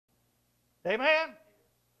Amen?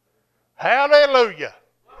 Hallelujah.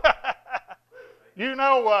 You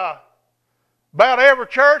know, about every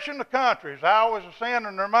church in the country is always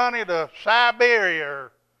sending their money to Siberia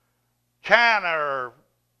or China or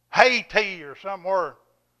Haiti or somewhere.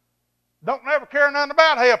 Don't never care nothing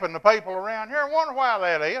about helping the people around here. I wonder why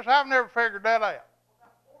that is. I've never figured that out.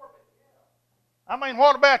 I mean,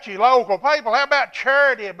 what about you local people? How about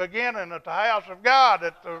charity beginning at the house of God?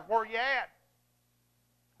 That's where you at.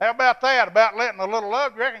 How about that? About letting a little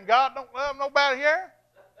love? You reckon God don't love nobody here?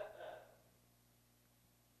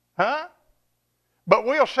 Huh? But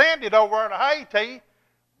we'll send it over to Haiti,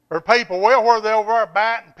 or people will, where they're over there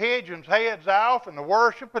biting pigeons' heads off and the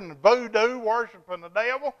worshiping the voodoo, worshiping the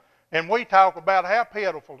devil. And we talk about how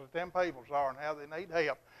pitiful that them peoples are and how they need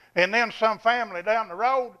help. And then some family down the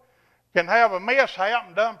road can have a mishap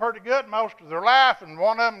and done pretty good most of their life, and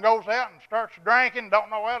one of them goes out and starts drinking, don't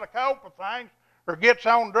know how to cope with things, or gets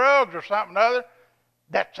on drugs or something or other.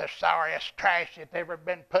 That's the sorriest trash that's ever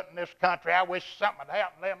been put in this country. I wish something had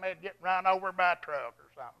happened to them. They'd get run over by a truck or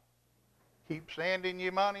something. Keep sending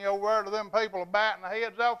you money over there to them people biting the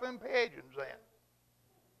heads off them pigeons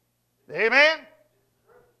then. Amen?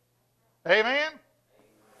 Amen?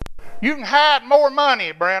 You can hide more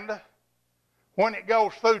money, Brenda, when it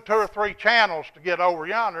goes through 2 or 3 channels to get over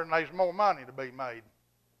yonder, and there's more money to be made.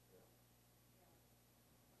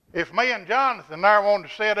 If me and Jonathan there wanted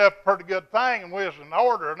to set up a pretty good thing and we was in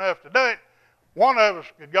order enough to do it, one of us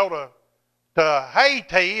could go to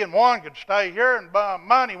Haiti and one could stay here and buy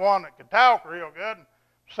money, one that could talk real good and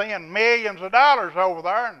send millions of dollars over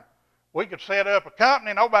there, and we could set up a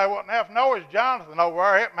company. Nobody wouldn't have to know it's Jonathan over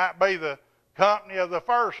there. It might be the company of the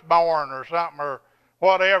firstborn or something or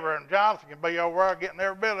whatever, and Jonathan can be over there getting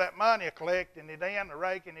every bit of that money, collecting it in,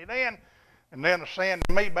 raking it in, and then sending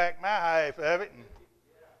me back my half of it. And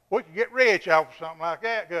we could get rich off of something like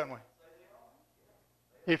that, couldn't we?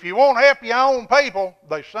 If you won't help your own people,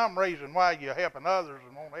 there's some reason why you're helping others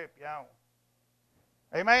and won't help your own.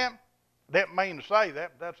 Amen? Didn't mean to say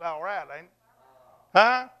that, but that's all right, ain't it?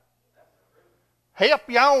 Huh? Help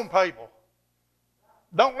your own people.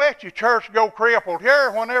 Don't let your church go crippled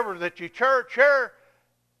here. Whenever that your church here,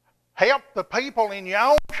 help the people in your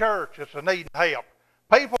own church that's needing help.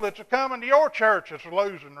 People that's coming to your church that's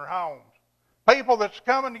losing their homes. People that's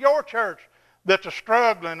coming to your church that's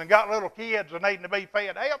struggling and got little kids that need to be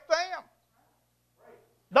fed. Help them.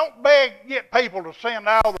 Don't beg, get people to send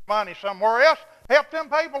all the money somewhere else. Help them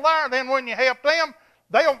people there. Then when you help them,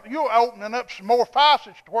 you're opening up some more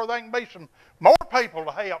faucets to where there can be some more people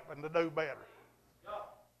to help and to do better.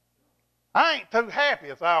 I ain't too happy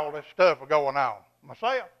with all this stuff going on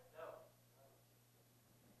myself.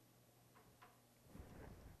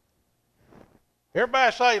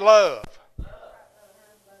 Everybody say love.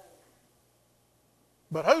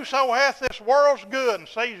 But whoso hath this world's good and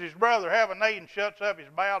sees his brother have a need and shuts up his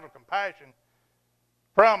bowels of compassion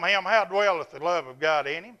from him, how dwelleth the love of God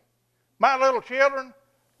in him? My little children,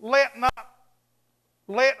 let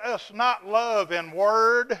us not love in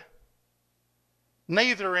word,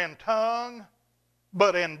 neither in tongue,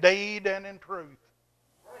 but in deed and in truth.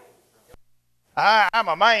 I'm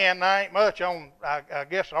a man, I ain't much on, I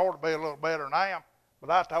guess I ought to be a little better than I am, but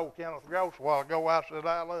I told Kenneth Gross a while ago, I said,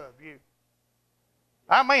 I love you.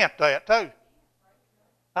 I meant that too.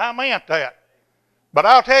 I meant that. But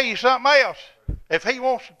I'll tell you something else. If he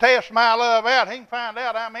wants to test my love out, he can find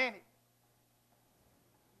out I meant it.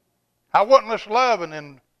 I wasn't just loving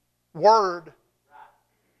in word.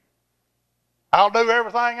 I'll do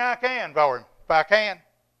everything I can for him, if I can.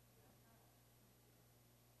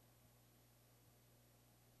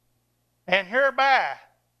 And hereby,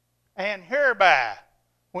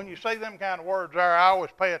 when you see them kind of words there, I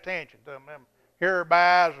always pay attention to them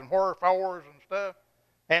herebys and wherefores and stuff.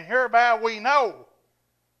 And hereby we know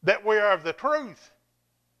that we are of the truth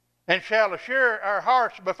and shall assure our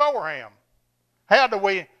hearts before him. How do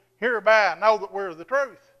we hereby know that we're of the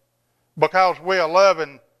truth? Because we are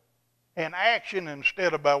loving in action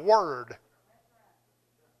instead of by word.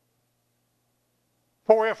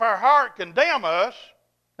 For if our heart condemn us,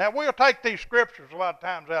 now we'll take these scriptures a lot of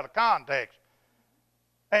times out of context.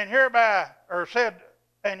 And hereby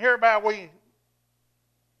we,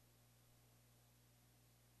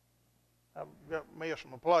 I've got missed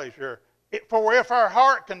my place here. For if our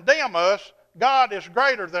heart condemn us, God is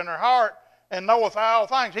greater than our heart and knoweth all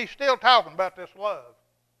things. He's still talking about this love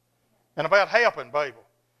and about helping people.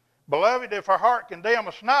 Beloved, if our heart condemn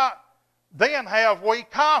us not, then have we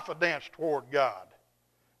confidence toward God.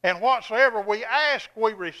 And whatsoever we ask,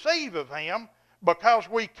 we receive of him, because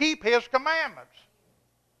we keep his commandments.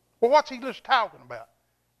 Well, what's he just talking about?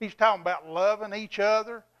 He's talking about loving each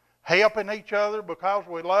other, helping each other because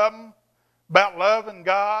we love them, about loving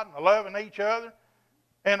God and loving each other.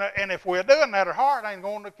 And if we're doing that, our heart ain't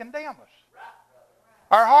going to condemn us.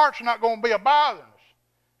 Our heart's not going to be bothering us.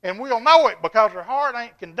 And we'll know it because our heart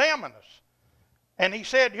ain't condemning us. And he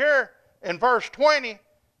said here in verse 20,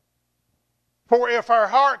 for if our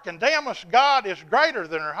heart condemn us, God is greater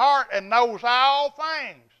than our heart and knows all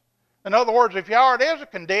things. In other words, if your heart is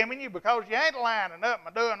condemning you because you ain't lining up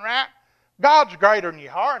and doing right, God's greater than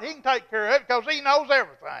your heart. He can take care of it because He knows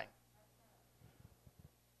everything.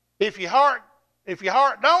 If your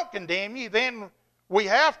heart don't condemn you, then we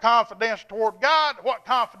have confidence toward God. What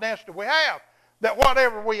confidence do we have? That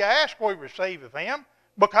whatever we ask, we receive of Him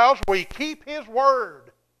because we keep His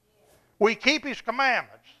word. We keep His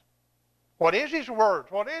commandments. What is His words?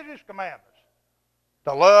 What is His commandments?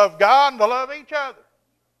 To love God and to love each other.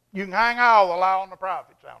 You can hang all the law and the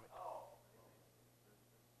prophets on it.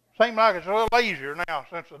 Seems like it's a little easier now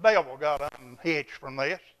since the devil got unhitched from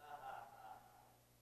this.